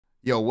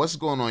Yo, what's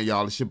going on,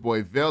 y'all? It's your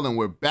boy VeLL, and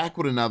we're back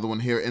with another one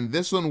here. In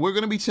this one, we're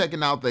going to be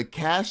checking out the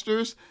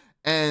casters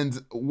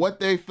and what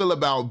they feel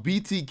about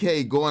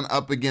BTK going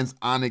up against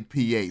ONIC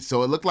PH.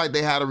 So it looked like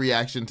they had a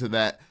reaction to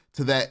that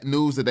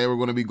news that they were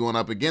going to be going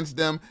up against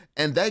them,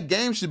 and that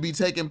game should be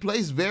taking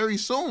place very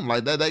soon.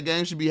 Like that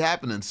game should be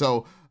happening.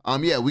 So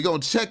yeah, we're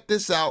going to check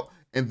this out,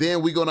 and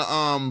then we're gonna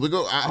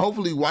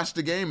hopefully watch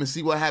the game and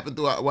see what happens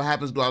throughout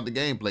the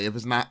gameplay if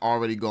it's not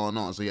already going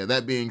on. So yeah,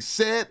 that being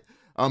said,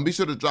 be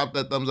sure to drop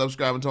that thumbs up,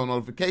 subscribe, and turn on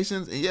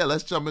notifications. And yeah,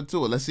 let's jump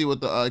into it. Let's see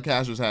what the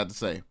casters had to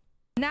say.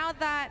 Now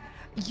that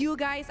you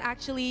guys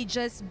actually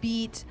just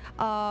beat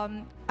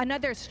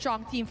another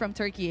strong team from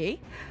Turkey,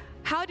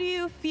 how do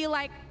you feel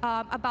like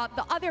about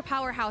the other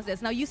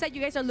powerhouses? Now, you said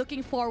you guys are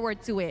looking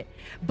forward to it,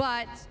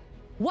 but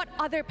what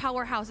other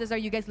powerhouses are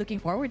you guys looking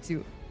forward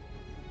to?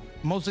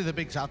 Mostly the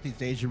big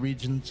Southeast Asia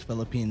regions,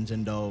 Philippines,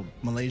 Indo,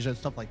 Malaysia,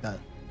 stuff like that.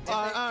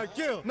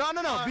 Kill. No,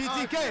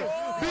 BTK,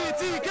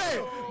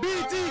 BTK,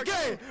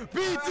 BTK,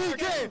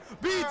 BTK,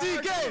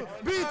 BTK,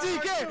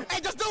 BTK. Hey,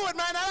 just do it,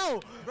 man. I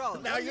know.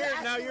 Bro, now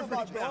you're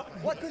pretty bad.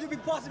 What could you be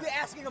possibly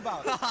asking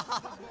about?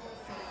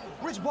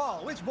 Which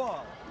ball? Which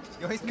ball?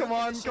 Yo, come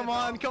on,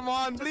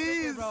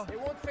 please. They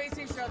won't face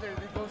each other.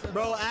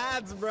 Bro,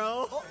 ads,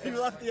 bro. You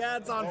left the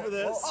ads on for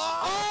this.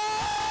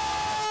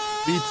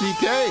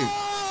 BTK.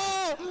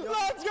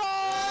 Let's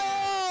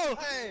go.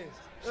 Hey,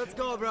 let's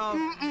go, bro.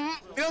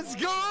 Let's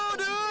go,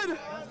 dude.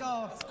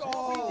 Let's go.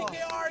 BTK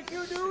RQ,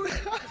 dude.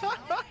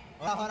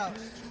 Hold up.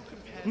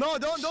 No,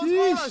 don't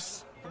spoil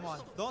us. Come on.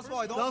 Don't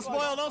spoil.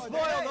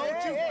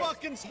 Don't you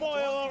fucking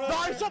spoil.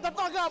 Boys, shut the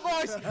fuck up,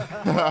 boys.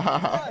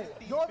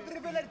 Don't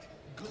reveal it.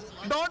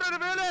 Don't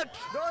reveal it.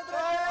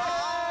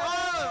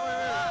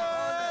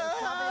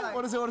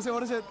 What is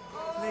it?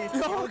 Please.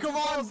 Yo, come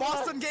on,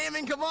 Boston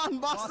Gaming, come on,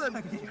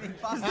 Boston.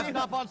 F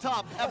up on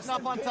top. F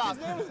up on top.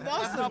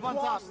 F up on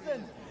top.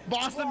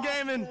 Boston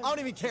Gaming. I don't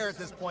even care at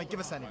this point. Give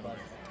us anybody.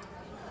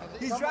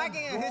 He's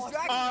dragging it. He's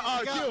dragging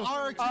RQ. it.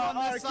 RQ on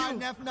this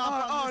side. F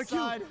on this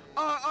side.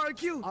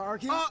 RQ.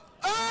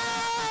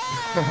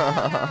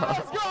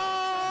 Let's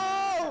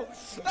go!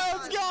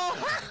 Let's go!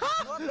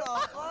 What the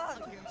fuck?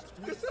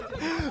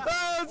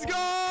 Let's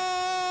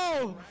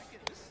go!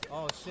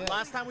 Oh shit.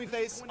 Last time we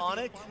faced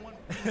ONIC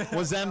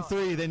was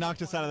M3. They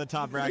knocked us out of the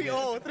top bracket.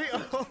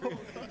 3-0.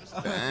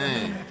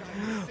 Dang.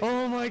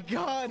 Oh my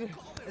god.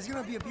 It's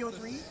gonna be a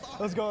BO3.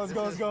 Let's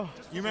go.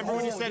 You remember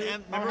when you said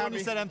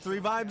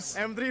M3 vibes?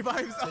 M3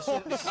 vibes.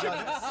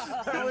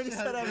 When you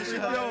said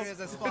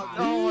M3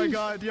 Oh my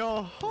god,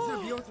 yo. Is it a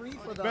BO3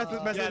 for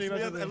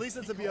the? At least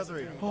it's a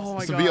BO3. Oh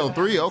my It's a god.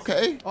 BO3,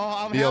 okay.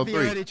 Oh, I'm BO3. happy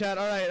already, Chad.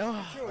 All right.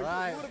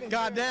 Alright.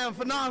 Goddamn,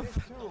 FNAF.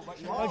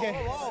 Okay.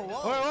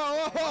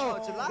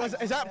 Whoa.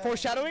 Is that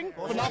foreshadowing?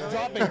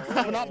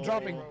 FNAF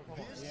dropping.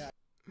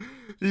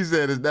 He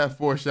said, "Is that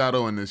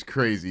foreshadowing? Is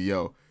crazy,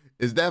 yo."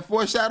 Is that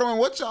foreshadowing?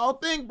 What y'all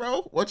think,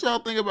 bro? What y'all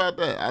think about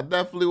that? I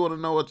definitely want to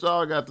know what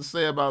y'all got to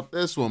say about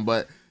this one.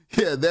 But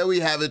yeah, there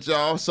we have it,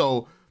 y'all.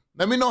 So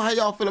let me know how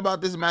y'all feel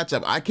about this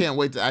matchup. I can't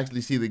wait to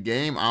actually see the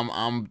game.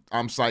 I'm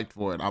psyched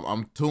for it.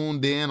 I'm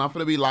tuned in. I'm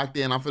finna be locked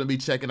in. I'm finna be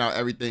checking out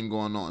everything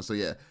going on. So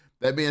yeah,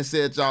 that being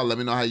said, y'all, let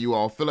me know how you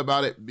all feel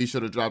about it. Be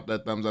sure to drop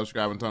that thumbs up,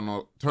 subscribe, and turn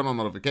on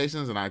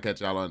notifications, and I'll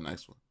catch y'all on the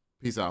next one.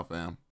 Peace out, fam.